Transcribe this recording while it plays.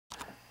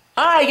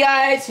Alright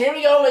guys, here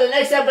we go with the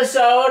next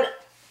episode,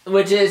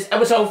 which is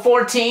episode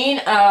 14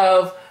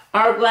 of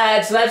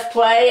ArcLad's Let's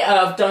Play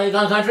of Donkey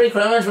Kong Country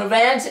Kremling's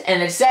Revenge,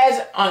 and it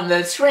says on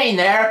the screen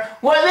there,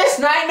 will this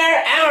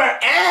nightmare ever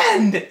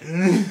end?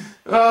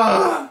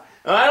 I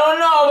don't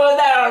know about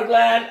that,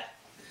 ArcLad,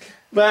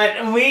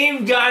 but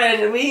we've got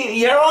it.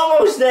 You're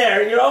almost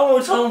there. You're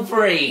almost home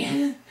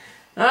free.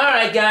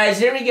 Alright guys,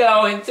 here we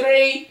go in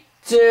 3,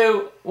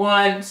 2,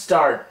 1,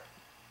 start.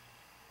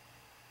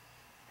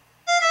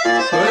 Will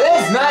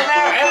this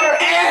nightmare ever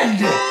end?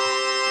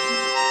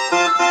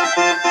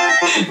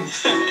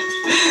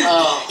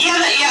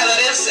 Yeah,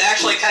 that is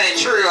actually kind of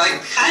true. I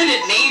kind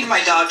of named my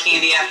dog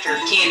Candy after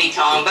Candy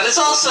Kong, but it's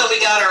also, we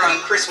got her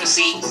on Christmas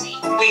Eve.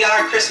 We got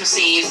her Christmas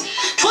Eve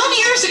 12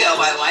 years ago,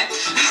 by the way.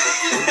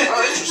 Oh,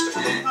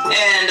 interesting.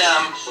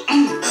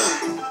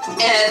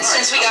 And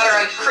since we got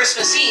her on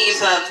Christmas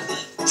Eve,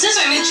 since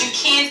I mentioned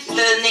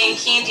the name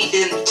Candy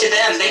to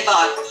them, they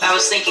thought I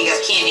was thinking of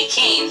Candy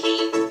Cane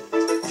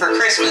for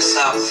Christmas,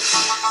 so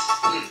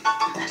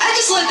I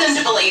just led them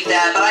to believe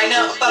that. But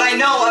I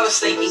know I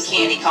was thinking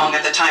Candy Kong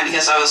at the time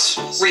because I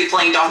was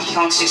replaying Donkey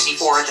Kong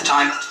 64 at the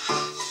time.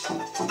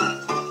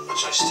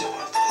 Which I still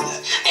want to play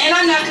that. And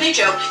I'm not gonna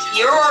joke.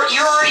 You're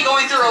already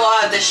going through a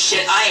lot of this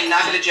shit. I am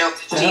not gonna joke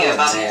to you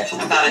about it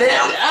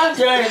now. I'm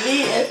trying to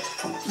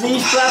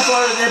these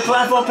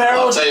platform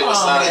perils. I'll tell you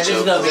what's not a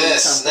joke.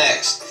 This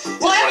next.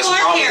 Well, I have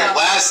one here. The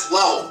last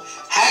level,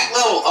 hack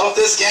level of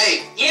this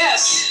game.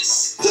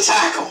 Yes. The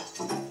tackle.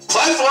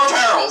 Platform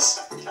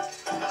perils.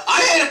 I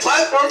hated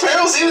platform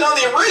perils even on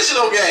the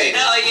original game.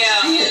 Hell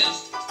yeah.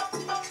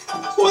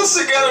 What's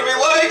it gonna be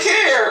like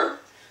here?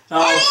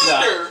 I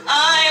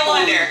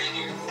wonder.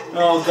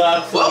 Oh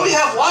god. Well, we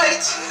have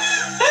white.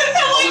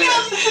 Oh my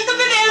god, the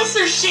bananas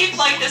are shaped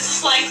like this.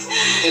 It's like,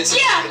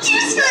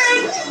 you're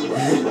screwed.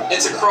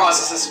 It's a cross.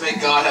 It says, "May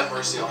God have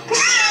mercy on you."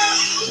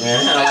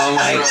 Oh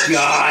my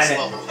god.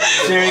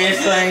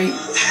 Seriously?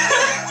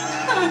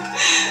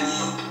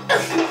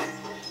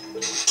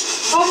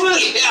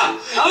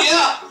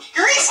 Yeah.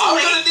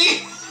 Gracefully.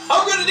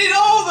 I'm gonna need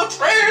all the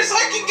prayers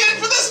I can get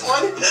for this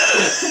one.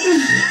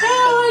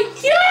 Oh my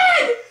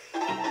god!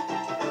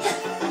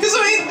 Because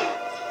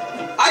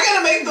I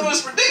gotta make the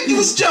most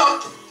ridiculous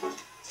jump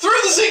through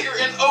the Zinker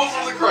and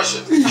over the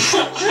Crusher.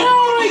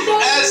 Oh my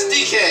god! As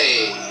DK.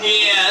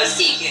 Yeah, as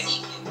DK.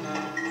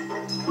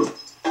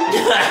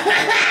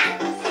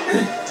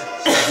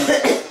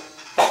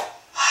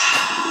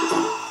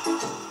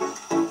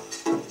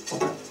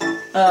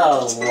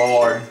 Oh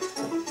lord.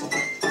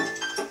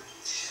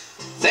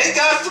 Thank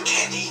God for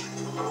candy.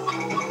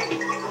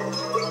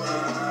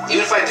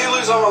 Even if I do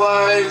lose all my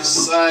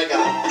lives, I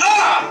got it.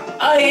 Ah!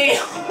 I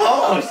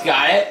almost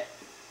got it.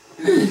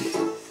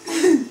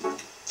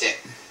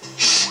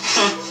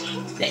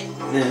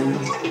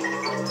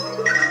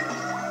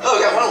 Oh, I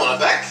got one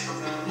back.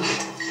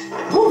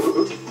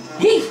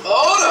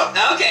 Oh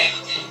no! Okay.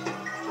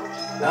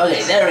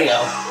 Okay, there we go.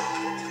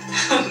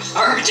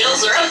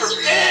 Armadillos are up for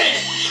good.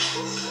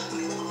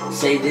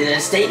 Saved in a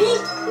stadium.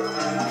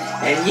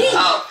 And yeet.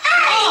 Oh,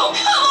 come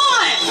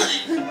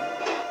on!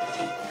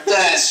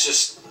 That's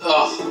just,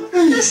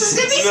 This is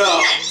gonna be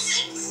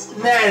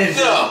fun. That is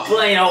just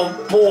plain old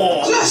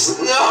bull. Just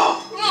no.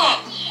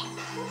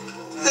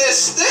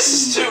 This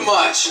is too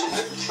much.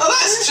 Oh,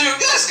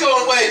 that's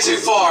going way too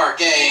far,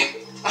 game.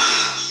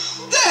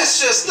 That's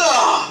just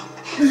no.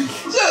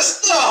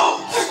 Just no.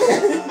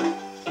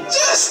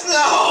 Just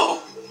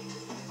no.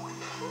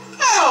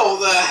 How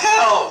the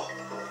hell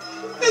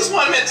is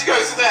one meant to go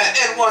through that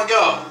in one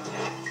go?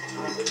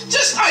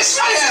 Just, I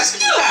ask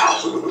you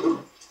how. You're gonna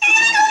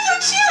go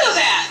through two of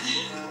that.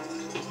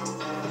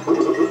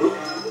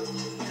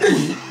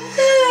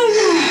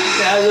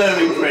 That's gonna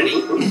be pretty.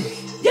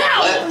 Yeah.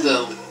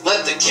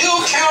 Let the kill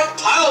count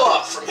pile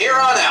up from here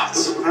on out.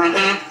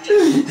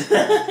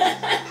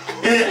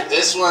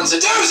 This one's a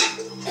doozy.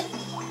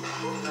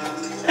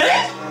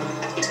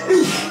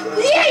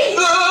 Yay!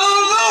 Oh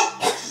no!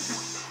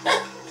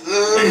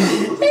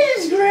 This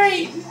is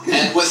great.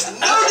 And with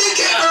no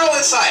DK girl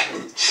in sight.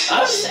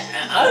 I'm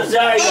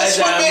sorry, guys. That's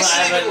what makes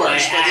it even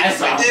worse.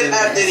 If I did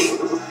have Diddy,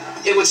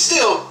 it would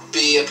still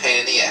be a pain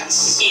in the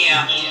ass.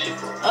 Yeah.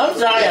 I'm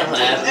sorry I'm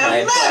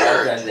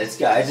laughing at this,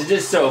 guys. It's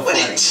just so funny.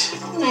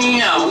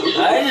 No.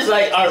 I just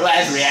like our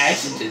last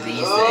reaction to these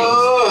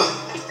things.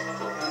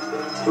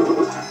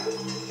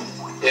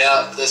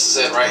 Yeah, this is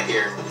it right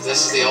here.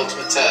 This is the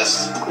ultimate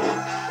test.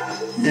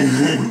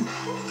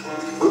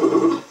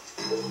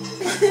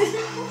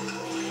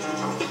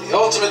 The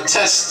ultimate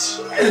test.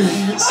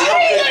 See how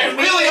good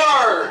we really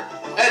are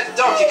at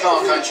Donkey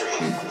Kong Country.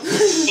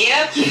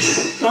 Yep.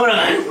 Hold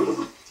on.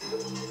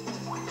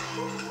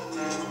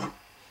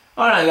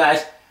 Hold on,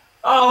 guys.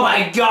 Oh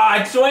my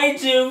god,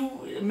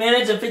 22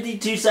 minutes and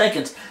 52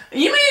 seconds.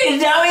 You mean to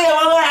tell me that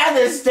I'm gonna have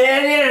to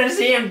stand here and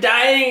see him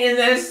dying in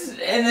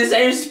the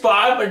same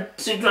spot for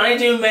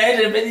 22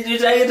 minutes and 52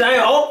 seconds? I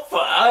hope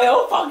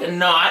fucking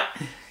not.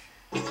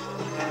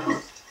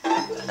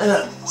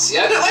 See,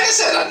 like I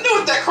said, I knew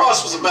what that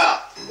cross was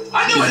about.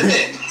 I knew it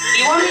did.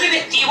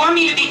 Do you want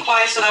me to be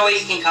quiet so that way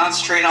you can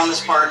concentrate on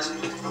this part?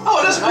 Oh,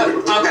 it doesn't matter.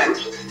 Okay.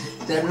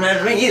 Doesn't matter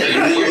to me either.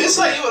 It's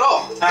not you at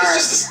all. Alright.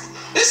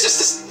 It's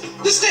just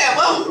this damn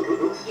level.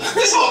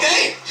 This whole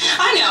game.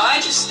 I know. I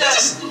just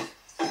ask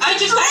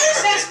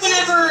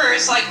whenever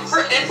it's like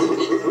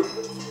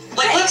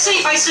let's say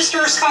if my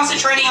sister is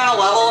concentrating on a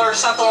level or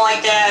something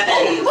like that,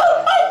 and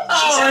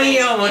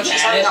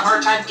she's having a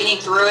hard time getting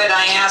through it.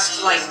 I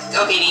asked like,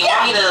 okay, do you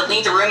want me to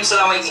leave the room so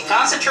that we can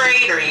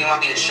concentrate, or do you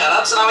want me to shut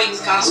up so that we can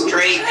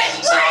concentrate?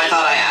 So I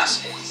thought I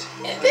asked.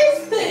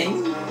 This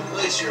thing.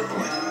 What is your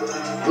point?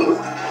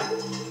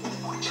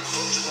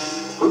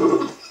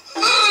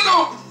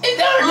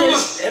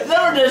 If they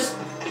were just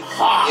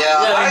hot, yeah,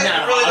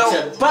 I really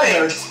don't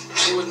buzzards.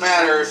 think it would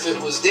matter if it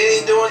was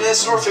Diddy doing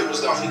this or if it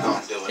was Donkey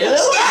Kong doing If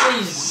this. it was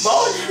these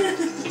bones.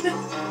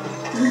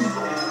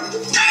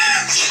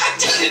 God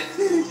dang it!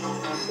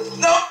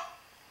 No.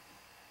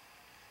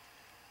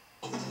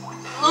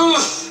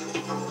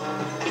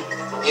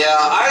 Yeah,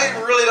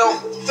 I really don't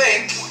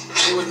think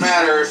it would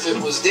matter if it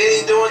was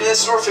Diddy doing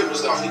this or if it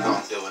was Donkey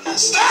Kong doing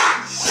this.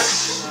 Ah!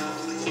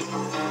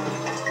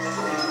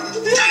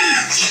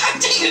 God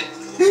dang it!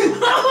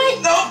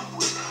 Nope.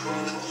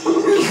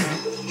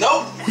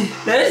 Nope.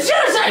 That is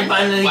suicide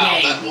button in the Wow,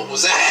 game. what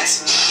was that?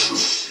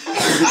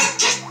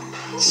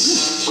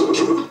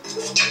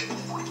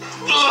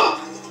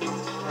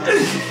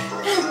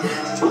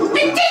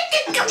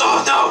 Oh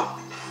no!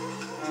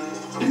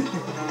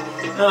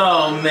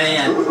 Oh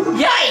man.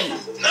 Yay!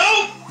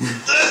 Nope!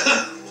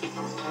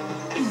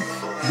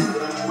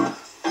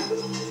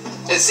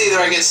 It's either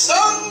I get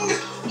stung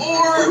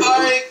or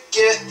I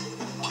get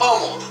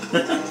pummeled.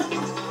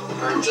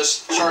 Or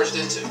just charged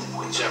into,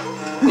 whichever.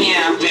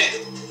 Yeah.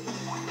 Pick.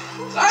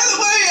 Either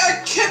way,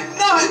 I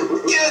cannot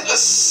get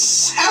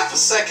half a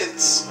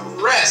second's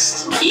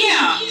rest.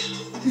 Yeah.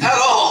 At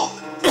all.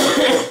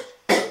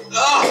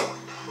 Oh.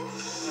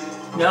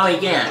 No, you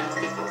can't.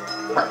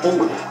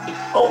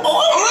 Oh.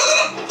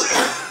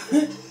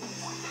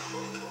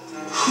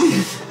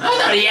 I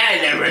thought he had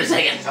it there for a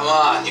second. Come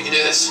on, you can do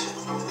this.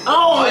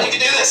 Oh, You can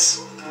do this.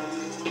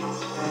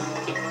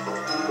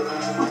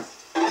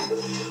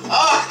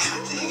 Oh,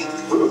 God dang it.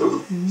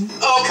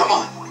 Oh, come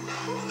on.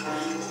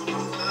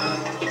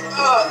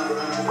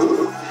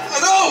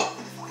 No!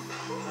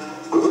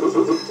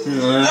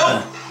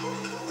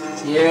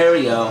 Here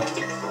we go.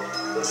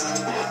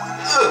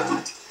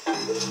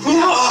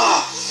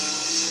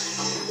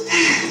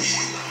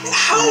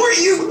 How are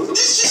you?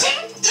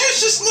 There's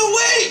just no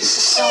way.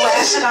 So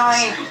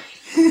acidine.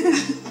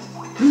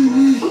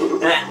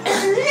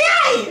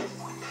 Yay!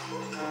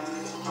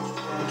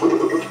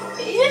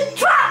 You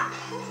dropped.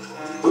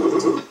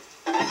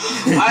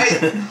 I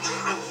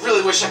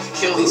really wish I could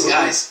kill these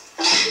guys.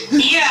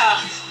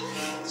 Yeah.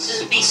 This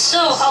would be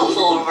so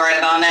helpful right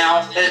about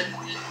now.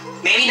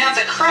 Maybe not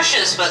the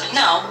crushes, but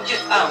no.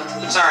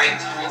 Oh, sorry.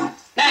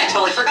 No, I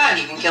totally forgot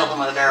you can kill them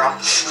with a barrel.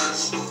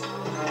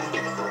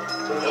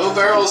 No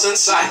barrels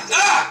inside.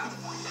 Ah!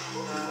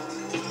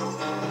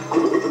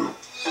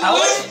 I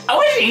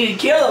wish you could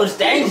kill those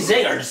dang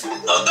zingers.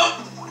 Oh, no!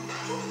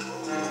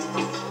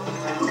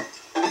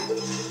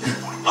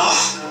 Oh,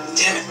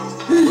 damn it.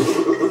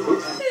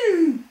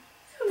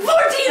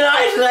 14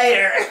 lives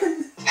later.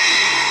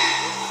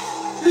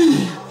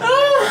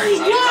 Oh my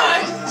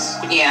god.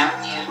 Yeah.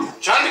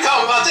 I'm trying to be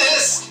calm about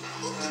this,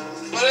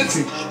 but it's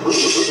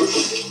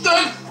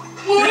not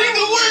wanting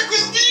to work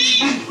with me.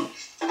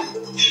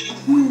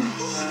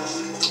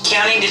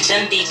 Counting to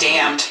 10 be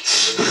damned.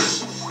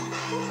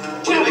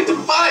 Counting to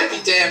 5 be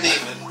damned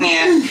even.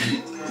 Yeah.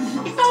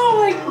 Oh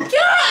my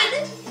god.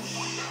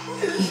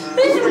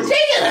 This is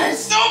ridiculous.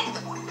 Nope.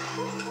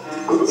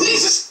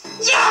 Jesus.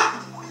 Ah!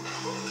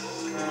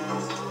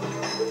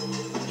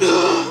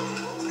 Ugh.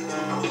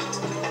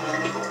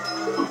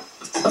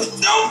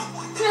 Nope.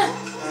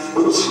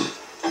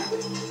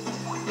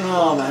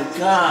 Oh my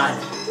god.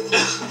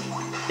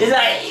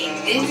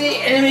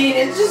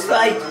 It's just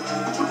like...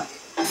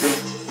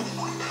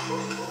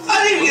 I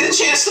didn't even get a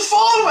chance to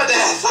fall to my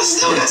death. I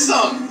still got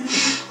some.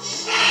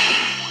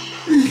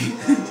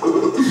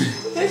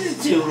 This is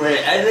too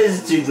great. This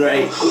is too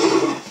great.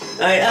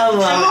 I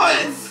love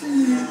it.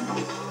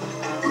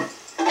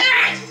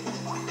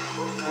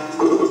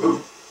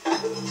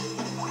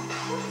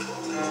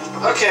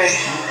 Okay.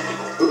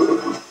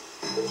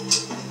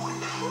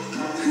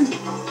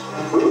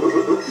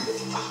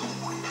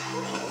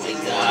 Oh my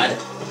god.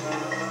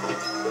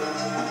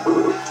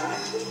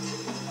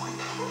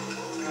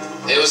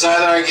 It was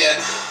either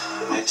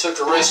I took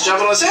a risk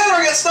jumping on his head or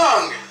I get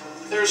stung.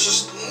 There's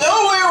just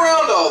no way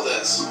around all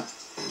this.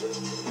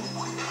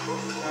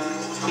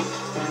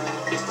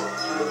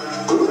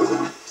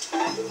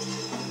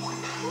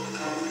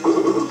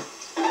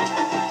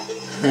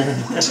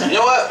 You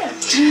know what?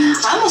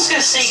 I almost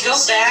gonna say go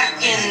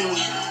back and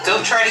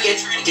go try to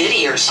get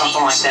Diddy or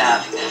something like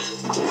that.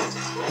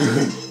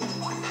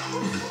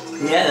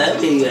 Yeah,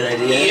 that'd be a good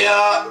idea.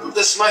 Yeah,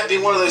 this might be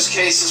one of those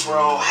cases where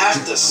I'll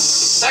have to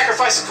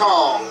sacrifice a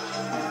Kong.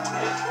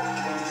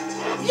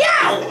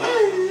 Yeah!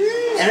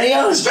 There he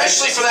goes.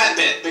 Especially for that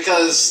bit,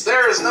 because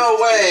there is no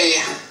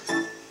way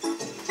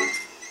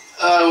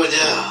I would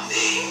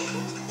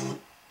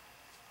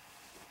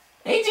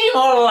 18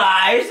 more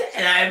lives,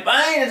 and I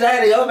finally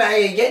decided to go back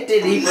and get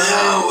Diddy.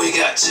 No, we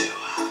got to.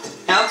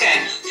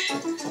 Okay.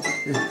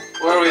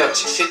 Where are we up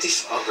to?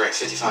 50. Oh, great,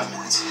 55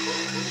 minutes.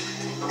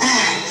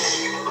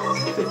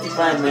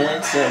 55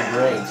 minutes, so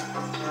great.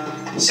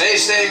 Save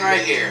staying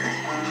right here.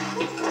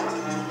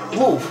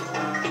 Move.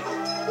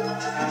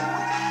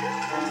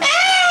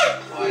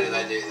 Why did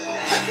I do that?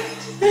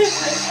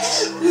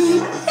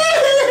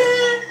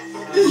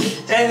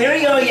 And here we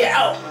go again.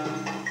 Ow.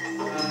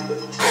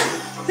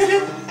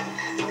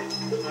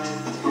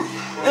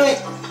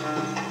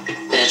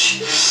 Bitch.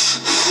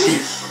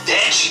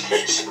 Bitch.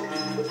 Bitch.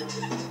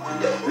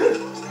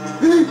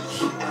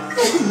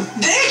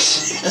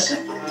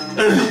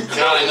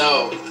 God, I know.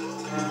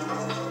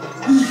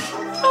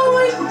 Oh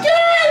my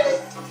god!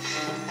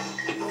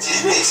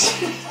 Damn it.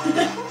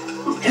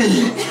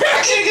 I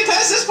can't get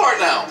past this part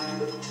now.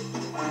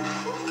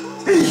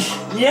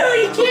 No,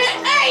 you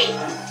can't. Hey!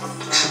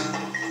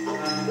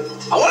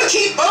 I want to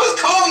keep both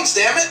Kongs,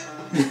 damn it.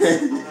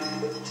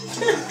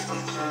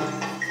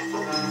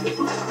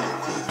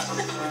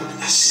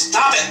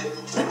 Stop it.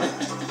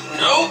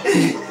 Nope.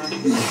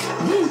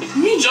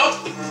 Jump.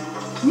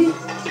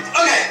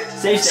 Okay.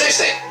 Safe Safe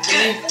state.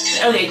 Get it.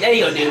 Okay, there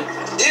you go, dude.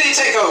 Diddy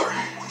take over.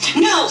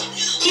 No,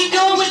 keep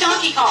going with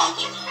Donkey Kong.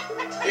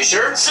 Are you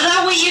sure? So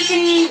that way you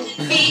can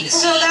be,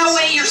 so that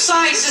way your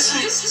size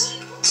isn't,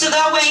 so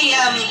that way,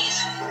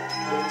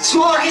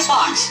 smaller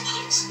hitbox.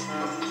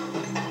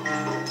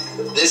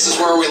 This is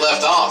where we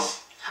left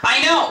off.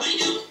 I know.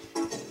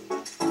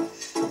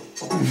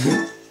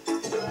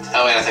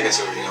 Oh wait, I think I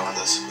see where you're going with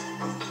this.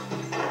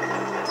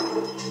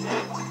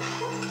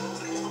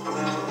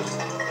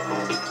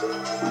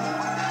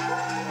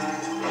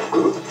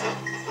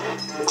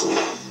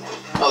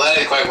 Oh, that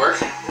didn't quite work.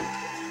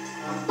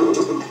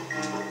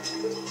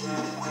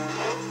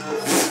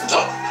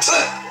 Oh,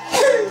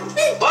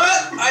 but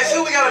I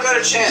feel we got a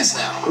better chance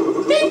now.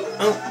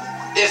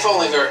 If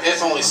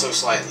only so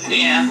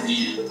slightly. Yeah.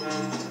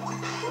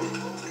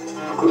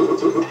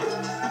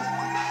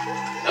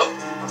 Nope.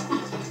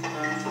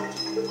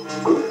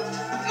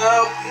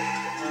 Nope.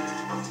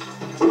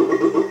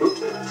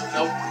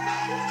 Nope.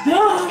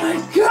 Oh my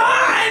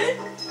god!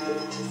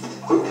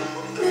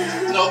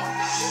 Nope.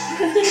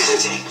 God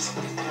dang it.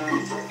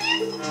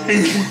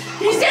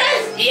 He says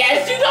he has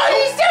 2 goals,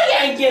 he still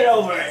can't get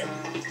over it.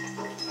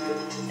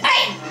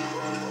 Hey!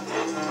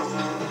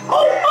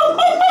 Oh!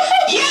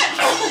 Yeah!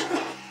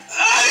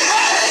 I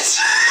had it!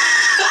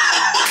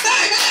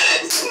 I had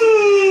it!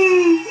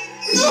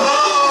 No!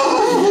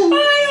 I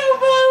don't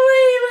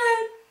believe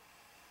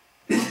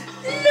it!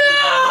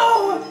 No!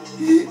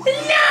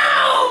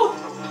 No!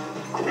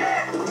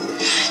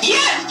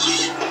 Yeah!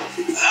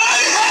 I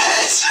had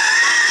it!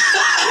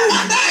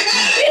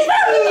 He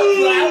fell on the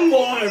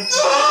platform!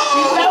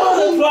 He fell on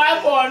the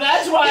platform,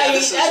 that's why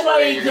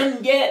he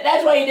couldn't get it,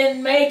 that's why he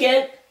didn't make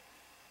it.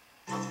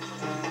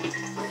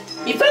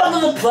 He fell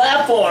on the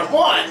platform,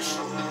 watch!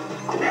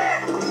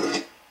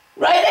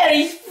 Right there,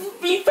 he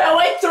fell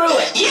right through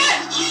it!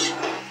 Yeah!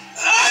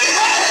 I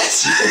had it!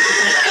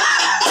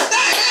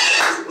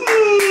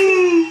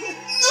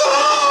 No!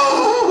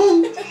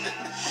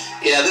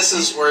 Yeah, this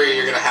is where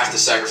you're gonna have to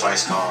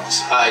sacrifice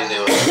Kongs. I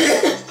knew it.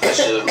 I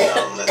should have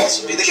known that this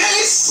would be the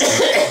case!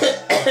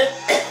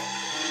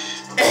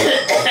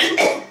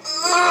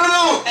 Oh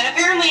no! And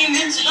apparently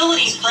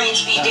invincibility's brain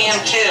speed damn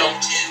too.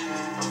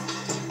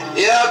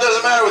 Yeah, it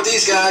doesn't matter with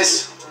these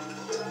guys.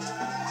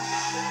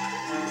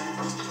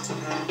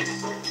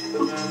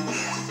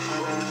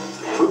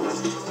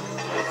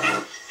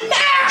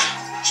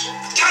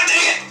 God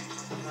dang it!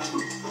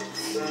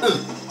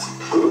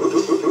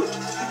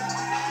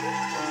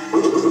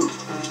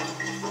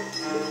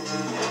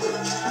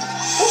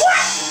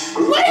 What?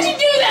 Why did you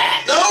do that?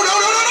 No!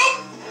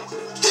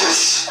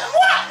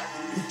 What?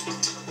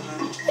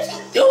 What's he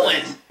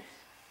doing?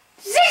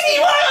 60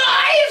 more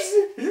lives?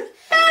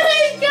 Oh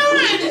my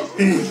god!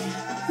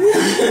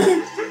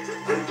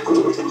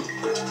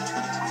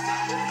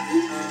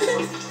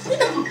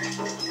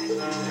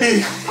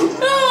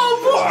 Oh,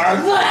 poor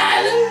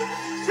Glad.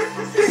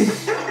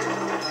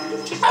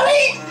 I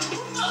mean,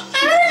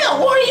 I don't know.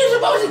 What are you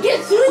supposed to get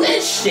through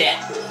this shit?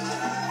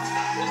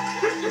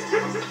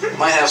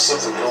 Might have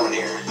something going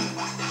here.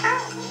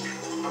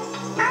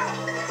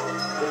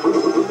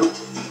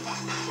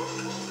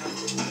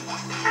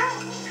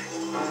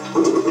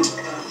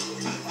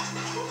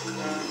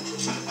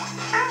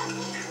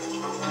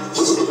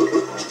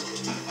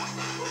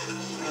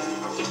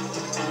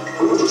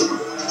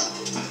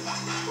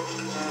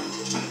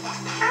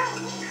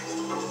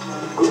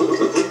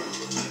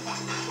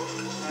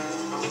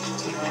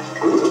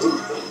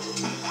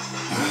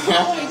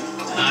 Oh my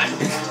god.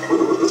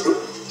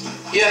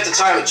 You have to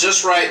time it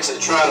just right to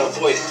try to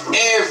avoid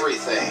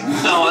everything.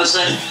 Oh, is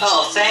it?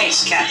 Oh,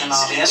 thanks, Captain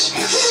Obvious.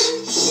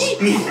 Yes! Say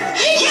for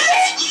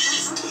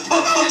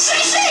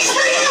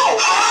you!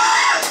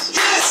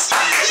 Yes!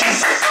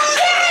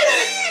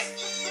 Yes!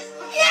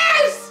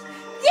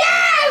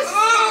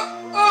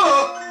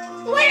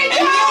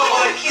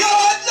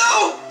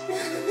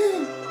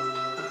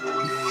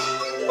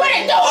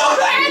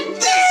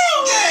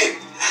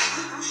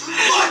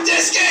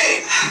 this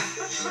game!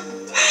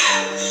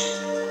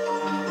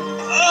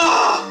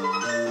 Ugh.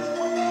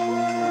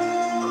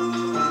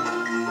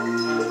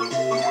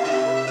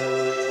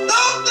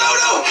 No!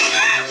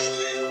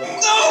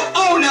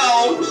 Oh no!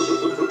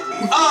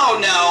 Oh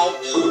no!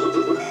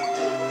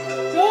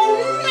 Oh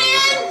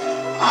man!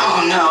 Oh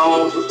no!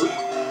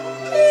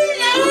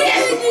 No, we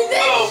have to do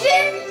that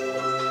shit!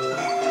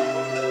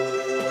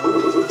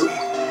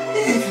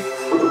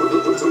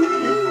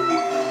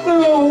 No!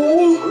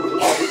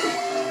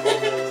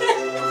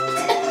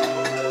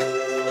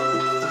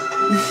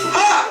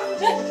 Ha!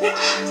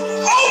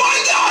 Oh my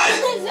god!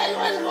 That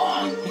was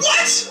wrong.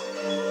 What?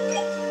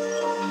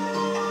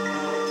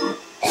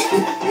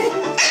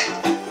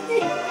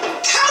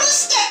 How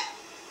does that?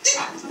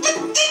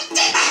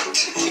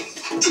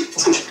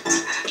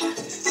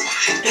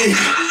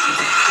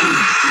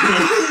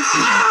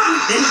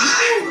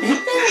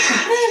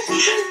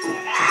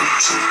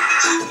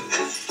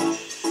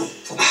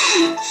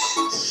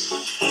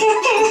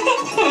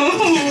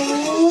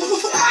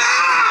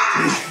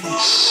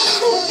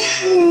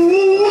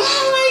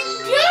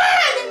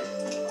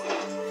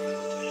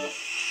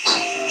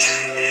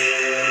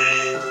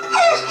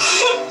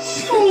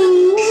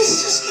 This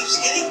just keeps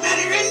getting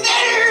better and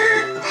better.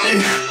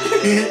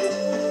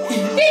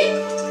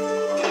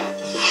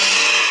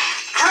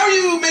 How are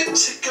you meant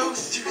to go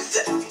through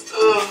that?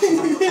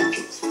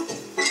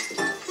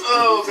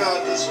 Oh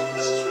god, this is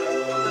really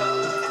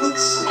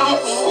nuts.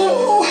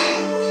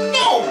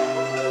 No!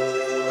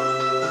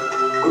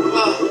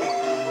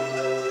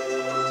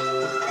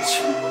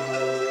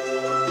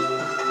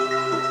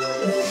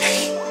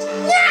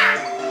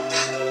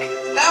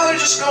 Now they're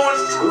just going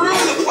through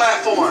the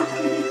platform.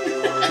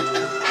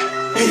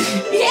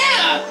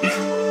 Yeah!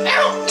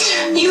 Ow!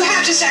 You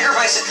have to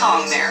sacrifice a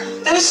Kong there.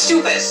 That was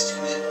stupid.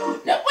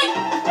 No, wait!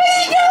 What are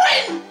you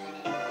doing?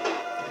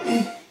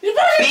 You're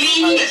supposed to- Maybe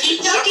you need to keep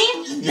ducking?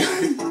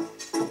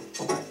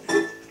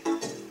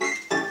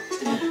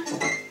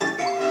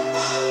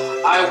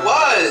 I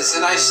was,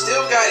 and I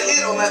still got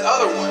hit on that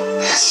other one.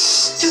 That's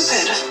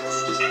stupid.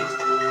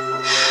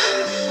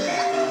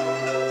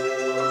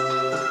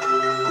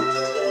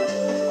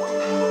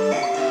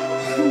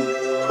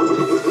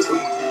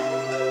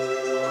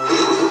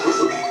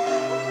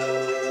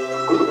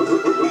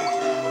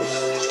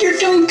 You're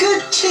doing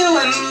good too,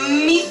 and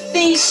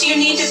methinks you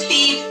need to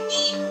be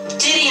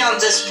Diddy on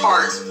this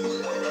part.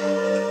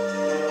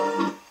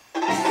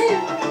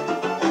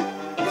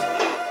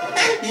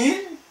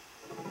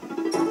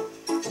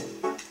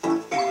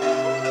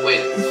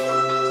 Wait.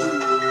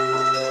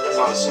 I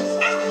thought it was so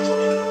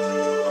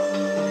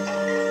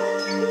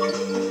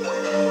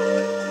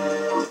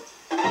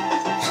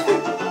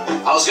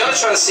I was gonna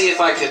try to see if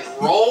I could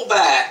roll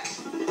back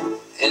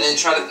and then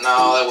try to.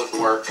 No, that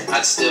wouldn't work.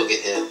 I'd still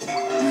get hit.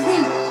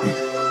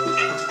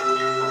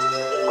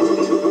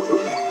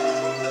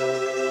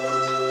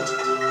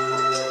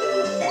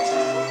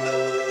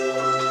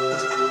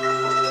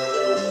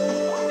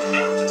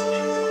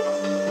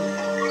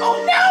 Oh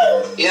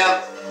no!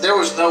 Yeah, there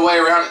was no way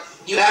around it.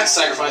 You had to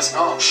sacrifice.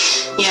 Oh.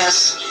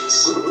 Yes.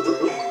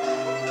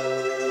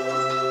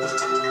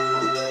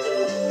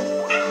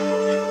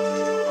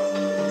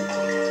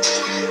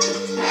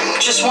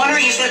 Just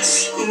wondering if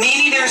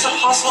maybe there's a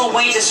possible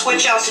way to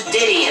switch out to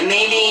Diddy, and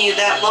maybe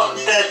that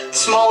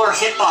smaller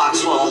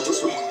hitbox will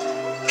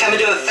come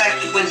into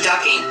effect when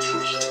ducking.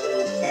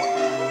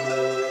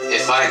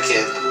 If I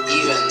can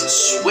even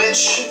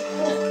switch.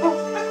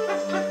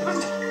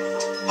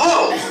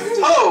 Oh!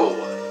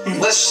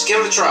 Let's just give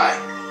it a try.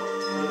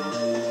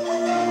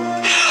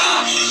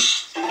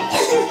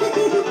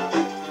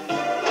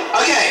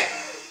 Okay.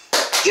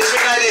 Gives me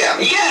an idea.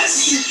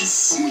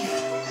 Yes!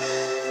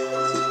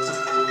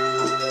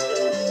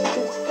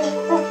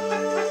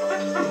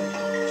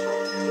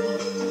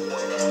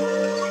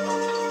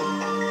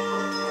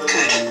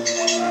 Good.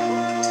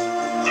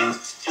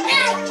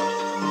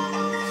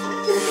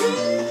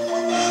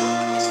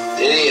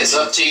 Diddy, it's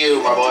up to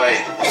you, my boy.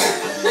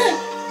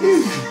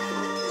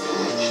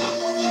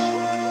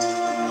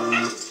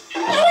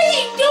 What are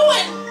you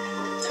doing?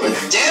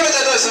 Damn it,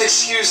 that doesn't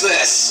excuse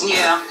this.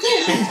 Yeah.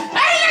 I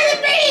got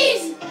the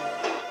bees!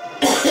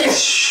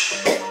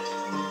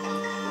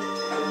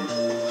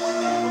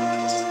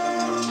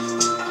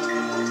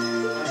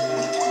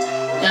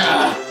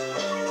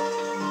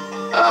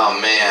 Oh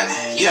man,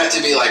 you have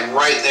to be like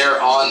right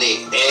there on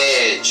the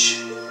edge.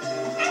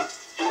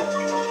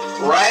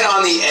 Right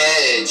on the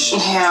edge.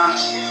 Yeah.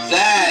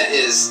 That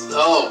is,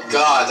 oh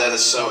god, that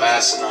is so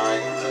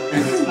asinine.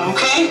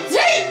 Okay.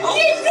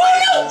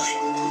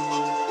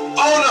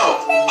 Oh no!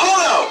 Oh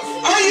no!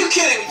 Are you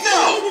kidding me? No!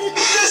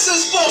 This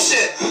is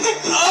bullshit!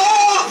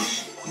 Oh!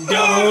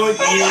 Don't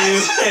you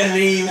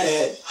believe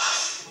it?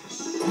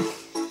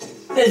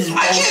 This is I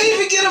can't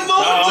even get a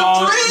moment to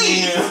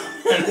breathe!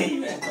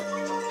 believe it.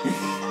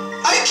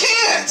 I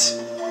can't!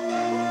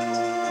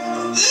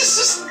 This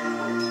is...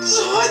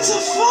 What the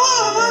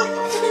fuck?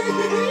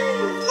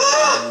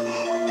 Ah.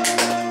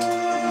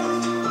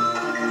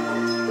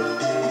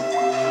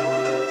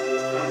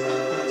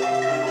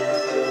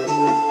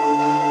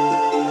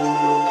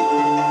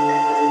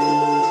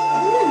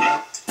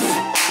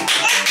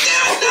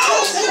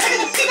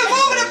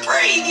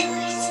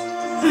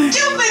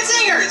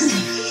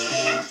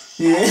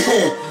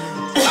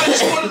 I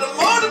just wanted a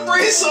moment to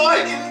breathe so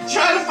I can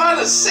try to find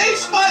a safe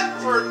spot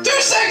for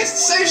 2 seconds to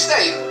safe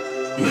state.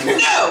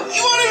 No,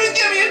 you won't even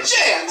give me a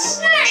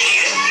chance.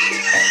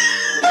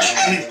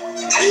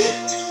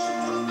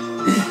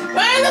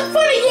 Find the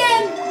foot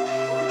again.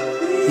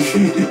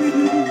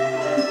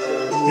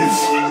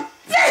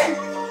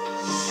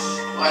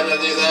 Why did I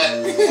do that?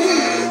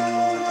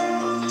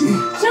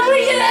 So we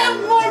can have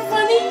more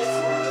funnies?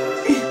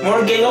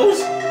 More giggles?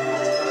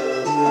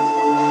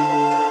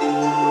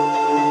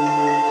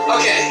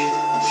 Okay.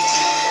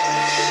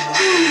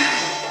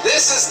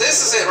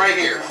 This is it right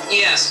here.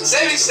 Yes.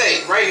 Saving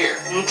state right here.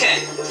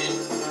 Okay.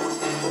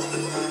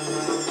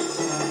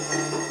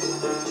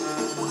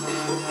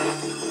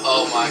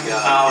 Oh my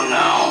god. Oh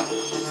no.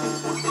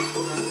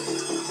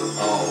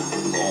 Oh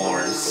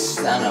Lord,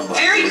 son of a...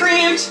 Very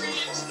cramped.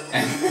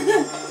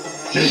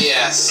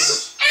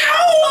 Yes.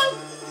 Ow!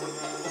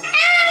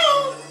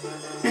 Ow!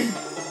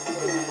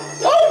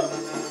 Oh!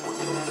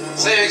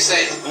 Saving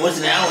state. What's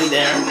an alley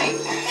there? Oh my,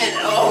 And,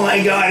 oh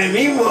my god, if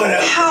he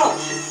would've... how?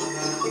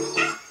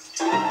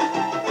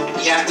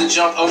 You have to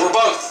jump over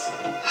both.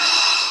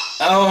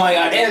 Oh my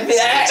god, if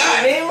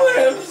he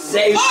would've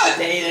safe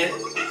stated...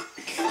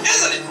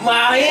 Isn't it?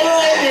 Wow,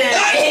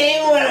 he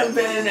would've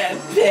been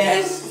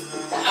pissed.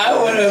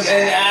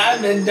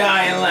 I've been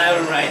dying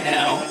laughing right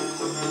now.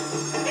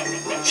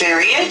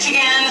 Very itch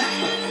again.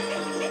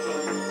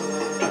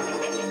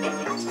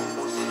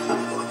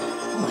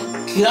 Oh my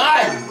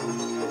god!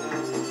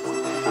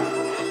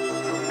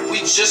 We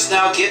just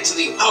now get to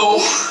the O.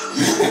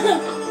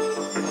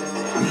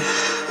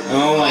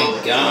 Oh my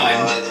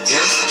god.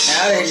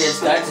 Now they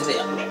just got to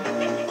the...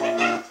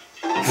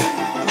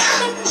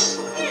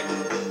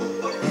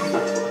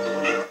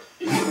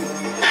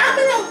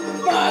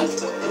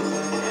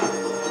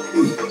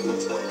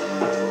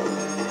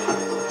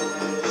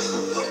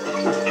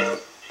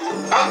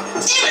 Oh,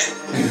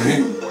 damn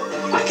it!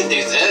 I can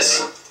do this.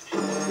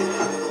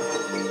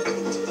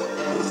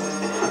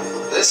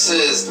 This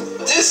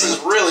is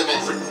really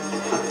meant for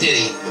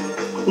Diddy.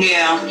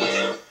 Yeah.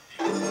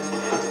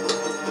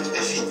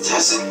 If he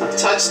doesn't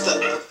touch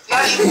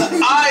not even the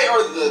eye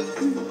or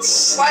the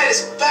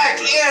slightest back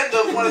end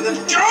of one of them.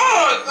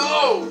 God,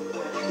 no!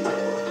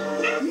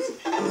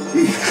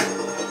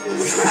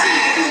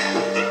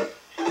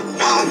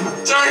 Oh,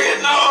 darn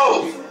it,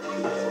 no!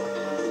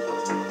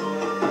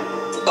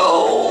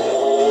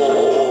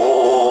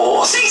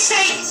 Oh, stay.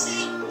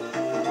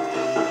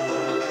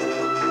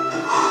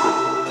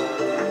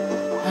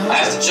 I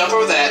have to jump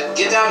over that,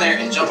 get down there,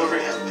 and jump over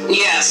him.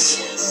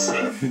 Yes.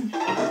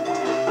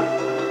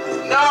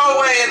 No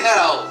way in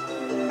hell!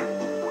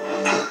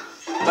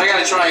 But I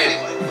gotta try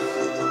anyway.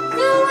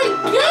 Oh my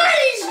god,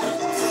 he's...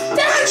 I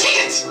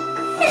can't!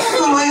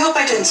 Oh, I hope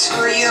I didn't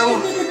screw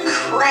you.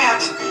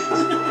 Crap.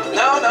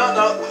 No.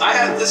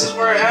 This is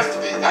where I have to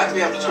be. I have to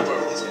be able to jump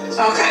over these guys.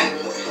 Okay.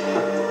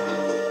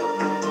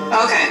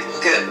 Okay,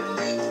 good.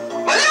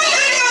 What am I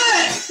gonna do with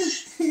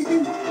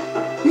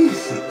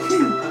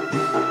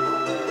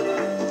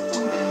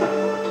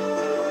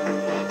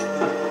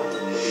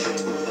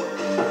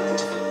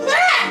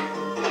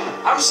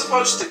I'm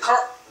supposed to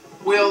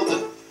cartwheel the...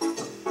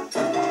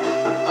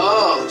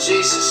 Oh,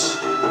 Jesus.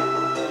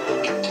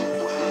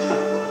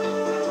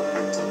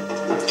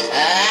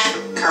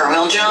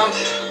 Cartwheel jump.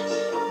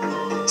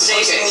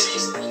 Okay,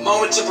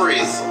 moment to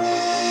breathe.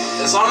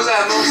 As long as I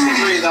have moments to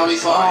breathe, I'll be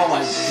fine. Oh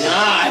my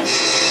god!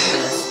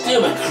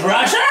 Stupid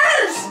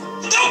crushers!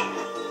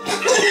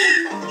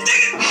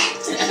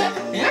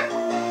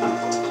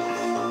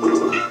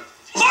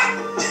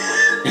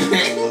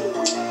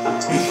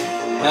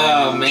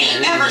 Oh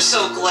man! Be ever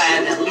so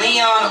glad that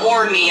Leon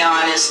or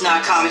Neon is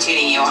not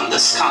commentating you on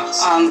this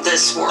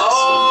world.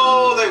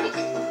 Oh, they will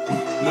be.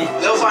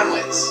 They'll find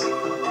ways.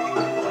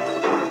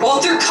 Well,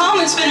 their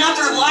comments, but not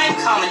their live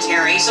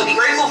commentary, so be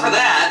grateful for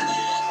that.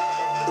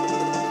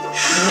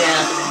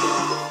 Yeah.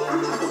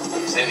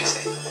 Stay.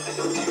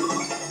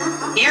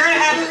 You're a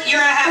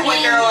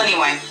halfway girl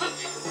anyway.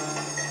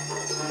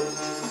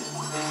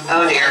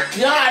 Oh dear.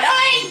 God,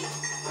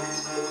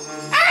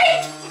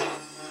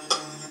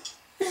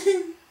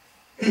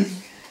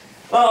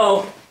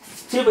 Oh,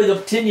 should we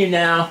continue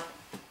now?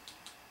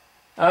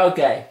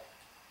 Okay.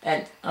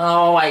 And,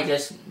 oh, I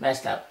just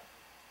messed up.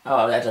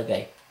 Oh, that's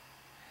okay.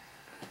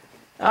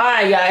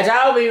 Alright guys,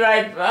 I'll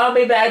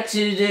be back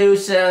to do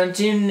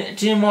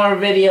two more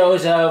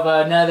videos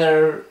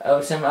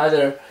of some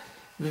other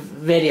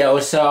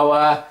videos. So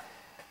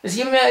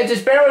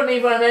just bear with me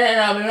for a minute and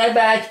I'll be right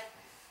back.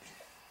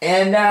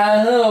 And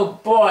oh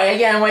boy, I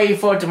can't wait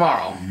for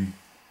tomorrow.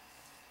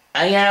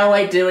 I can't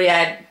wait to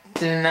react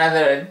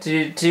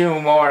to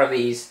two more of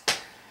these.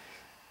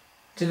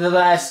 To the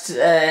last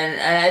and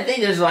I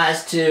think there's the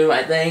last two,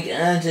 I think.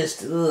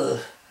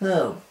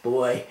 Oh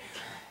boy.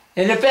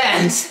 It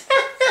depends.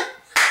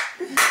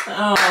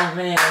 Oh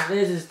man,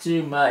 this is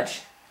too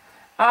much.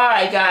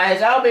 Alright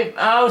guys,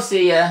 I'll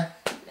see ya.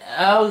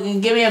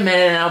 Give me a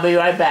minute and I'll be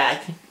right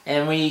back.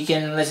 And we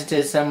can listen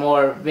to some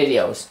more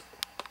videos.